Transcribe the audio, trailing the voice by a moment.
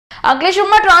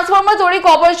અંકલેશ્વરમાં ટ્રાન્સફોર્મર તોડી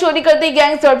કોપર ચોરી કરતી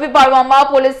ગેંગ ઝડપી પાડવામાં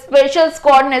પોલીસ સ્પેશિયલ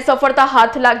સ્ક્વોડને સફળતા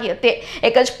હાથ લાગી હતી।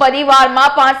 એક જ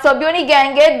પરિવારમાં 5 સભ્યોની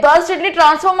ગેંગે 10 જેટલી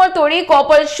ટ્રાન્સફોર્મર તોડી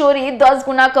કોપર ચોરી 10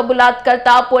 ગુના કબૂલાત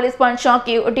કરતા પોલીસ પણ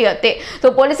ચોંકી ઉઠી હતી।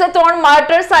 તો પોલીસે 3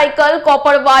 મોટરસાયકલ,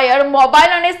 કોપર વાયર,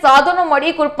 મોબાઈલ અને સાધનો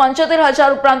મળી કુલ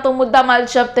 75,000 ઉપરાંતનો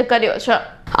મુદ્દામાલ જપ્ત કર્યો છે।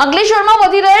 અંકલેશ્વરમાં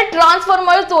વધી રહેલ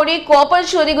ટ્રાન્સફોર્મર તોડી કોપર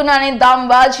ચોરી ગુનાને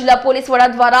દામવા જિલ્લા પોલીસ વડા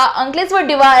દ્વારા અંકલેશ્વર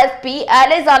ડીવાયએસપી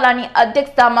એલ ઝાલાની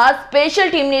અધ્યક્ષતામાં સ્પેશિયલ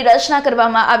ટીમની રચના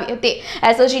કરવામાં આવી હતી।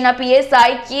 એસઓજીના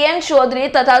પીએસઆઈ કેએમ ચૌધરી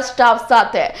તથા સ્ટાફ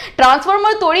સાથે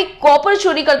ટ્રાન્સફોર્મર તોડી કોપર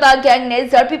ચોરી કરતા ગેંગને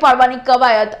ઝડપી પાડવાની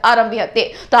કવાયત આરંભી હતી।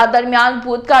 તો આ દરમિયાન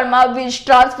ભૂતકાળમાં વીજ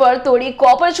ટ્રાન્સફર તોડી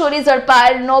કોપર ચોરી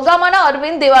ઝડપાયેલ નોગામાના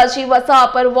અરવિંદ દેવાજી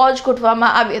વસાવા પર વોચ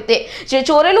ગોઠવવામાં આવી હતી, જે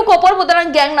ચોરેલું કોપર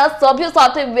પોતાના ગેંગના સભ્યો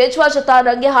સાથે વેચવા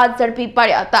જતા હાથ ઝડપી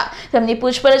પડ્યા હતા। તેમની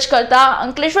પૂછપરછ કરતા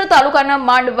અંકલેશ્વર તાલુકાના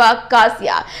માંડવા,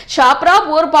 કાસિયા, છાપરા,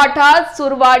 બોરભાઠા,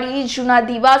 સુરવાડી, જૂના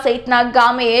દીવા સહિતના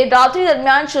ગામે રાત્રિ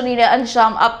દરમિયાન ચોરીને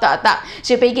અંજામ આપતા હતા,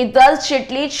 જે પૈકી 10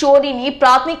 જેટલી ચોરીની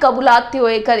પ્રાથમિક કબૂલાત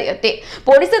તેઓએ કરી હતી।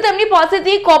 પોલીસે તેમની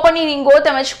પાસેથી કોપરની રીંગો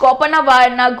તેમજ કોપરના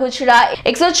વાયરના ગુછડા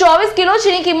 124 કિલો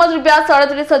જેની કિંમત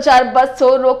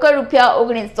 ₹37,200, રોકડ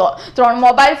 ₹1900, 3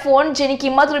 મોબાઈલ ફોન જેની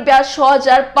કિંમત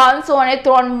 ₹6,500 અને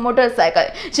 3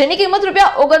 મોટરસાયકલ જેની કિંમત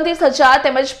 ₹29,000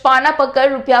 તેમજ પાના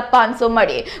પકડ ₹500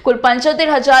 મળી કુલ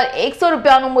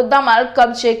 ₹75,100 મુદ્દામાલ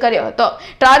કબજે કર્યો હતો।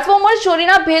 ટ્રાન્સફોર્મર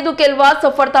ચોરીના ભેદ ઉકેલવા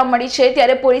સફળતા મળી છે,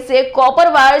 ત્યારે પોલીસે કોપર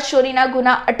વાયર ચોરીના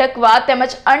ગુના અટકવા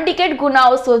તેમજ અનડિટેક્ટેડ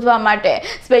ગુનાઓ શોધવા માટે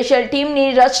સ્પેશિયલ ટીમની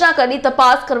રચના કરી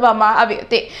તપાસ કરવામાં આવી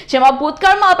હતી, જેમાં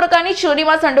ભૂતકાળમાં આ પ્રકારની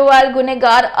ચોરીમાં સંડોવાયેલ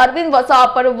ગુનેગાર અરવિંદ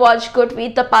વસાવા પર વોચ ગોઠવી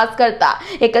તપાસ કરતા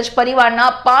એક જ પરિવારના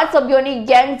 5 સભ્યોની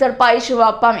ગેંગ ઝડપાઈ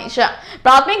જવા પામી છે।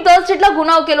 પ્રાથમિક 10 જેટલા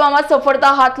ગુના ઉકેલવામાં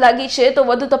સફળતા હાથ લાગી છે, તો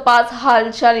વધુ તપાસ હાલ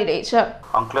ચાલી રહી છે।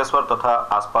 અંકલેશ્વર તથા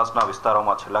આસપાસના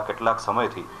વિસ્તારોમાં છેલ્લા કેટલાક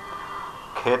સમયથી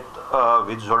ખેત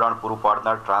વીજ જોડાણ પૂરું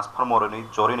પાડનાર ટ્રાન્સફોર્મરોની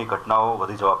ચોરીની ઘટનાઓ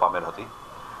વધી જવા પામેલ હતી,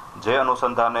 જે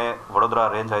અનુસંધાને વડોદરા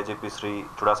રેન્જ આઈજીપી શ્રી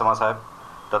ચુડાસમા સાહેબ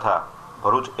તથા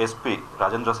ભરૂચ એસપી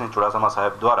રાજેન્દ્રસિંહ ચુડાસમા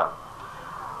સાહેબ દ્વારા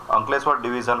અંકલેશ્વર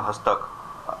ડિવિઝન હસ્તક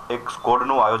એક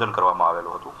સ્કોડનું આયોજન કરવામાં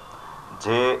આવેલું હતું,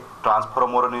 જે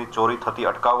ટ્રાન્સફોર્મરોની ચોરી થતી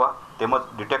અટકાવવા તેમજ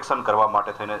ડિટેક્શન કરવા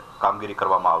માટે થઈને કામગીરી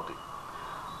કરવામાં આવતી।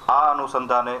 આ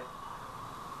અનુસંધાને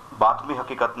બાતમી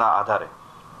હકીકતના આધારે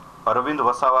અરવિંદ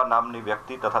વસાવા નામની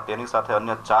વ્યક્તિ તથા તેની સાથે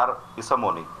અન્ય 4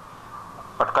 ઇસમોની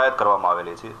અટકાયત કરવામાં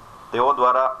આવેલી છે। તેઓ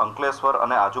દ્વારા અંકલેશ્વર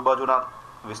અને આજુબાજુના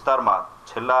વિસ્તારમાં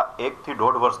છેલ્લા 1 થી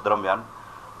 1.5 વર્ષ દરમિયાન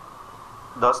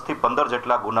 10 થી 15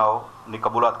 જેટલા ગુનાઓની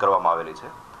કબૂલાત કરવામાં આવેલી છે।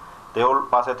 તેઓ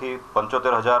પાસેથી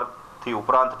 75,000 થી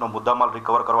ઉપરાંતનો મુદ્દામાલ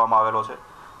રિકવર કરવામાં આવેલો છે,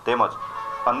 તેમજ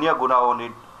અન્ય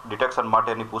ગુનાઓની ડિટેક્શન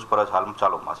માટેની પૂછપરછ હાલ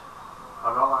ચાલુમાં છે।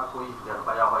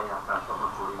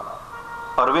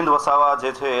 અરવિંદ વસાવા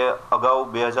જે છે એ અગાઉ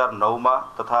 2009માં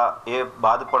તથા એ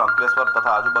બાદ પણ અંકલેશ્વર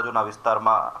તથા આજુબાજુના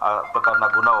વિસ્તારમાં આ પ્રકારના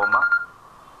ગુનાઓમાં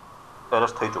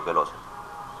એરેસ્ટ થઈ ચૂકેલો છે।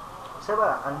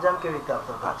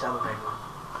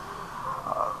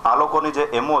 આ લોકોની જે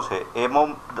એમઓ છે,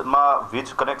 એમોમાં વીજ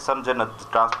કનેક્શન જે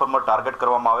ટ્રાન્સફોર્મર ટાર્ગેટ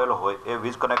કરવામાં આવેલો હોય એ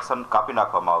વીજ કનેક્શન કાપી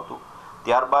નાખવામાં આવતું,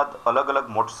 ત્યારબાદ અલગ અલગ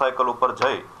મોટરસાયકલ ઉપર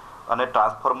જઈ અને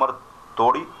ટ્રાન્સફોર્મર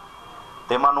તોડી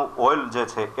તેમાંનું ઓઇલ જે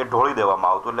છે એ ઢોળી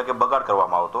દેવામાં આવતું, એટલે કે બગાડ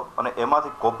કરવામાં આવતો, અને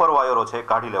એમાંથી કોપર વાયરો છે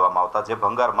કાઢી લેવામાં આવતા, જે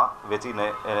ભંગારમાં વેચી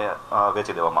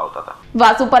દેવામાં આવતા હતા।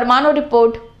 વાસુ પરમાનો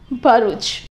રિપોર્ટ, ભરૂચ।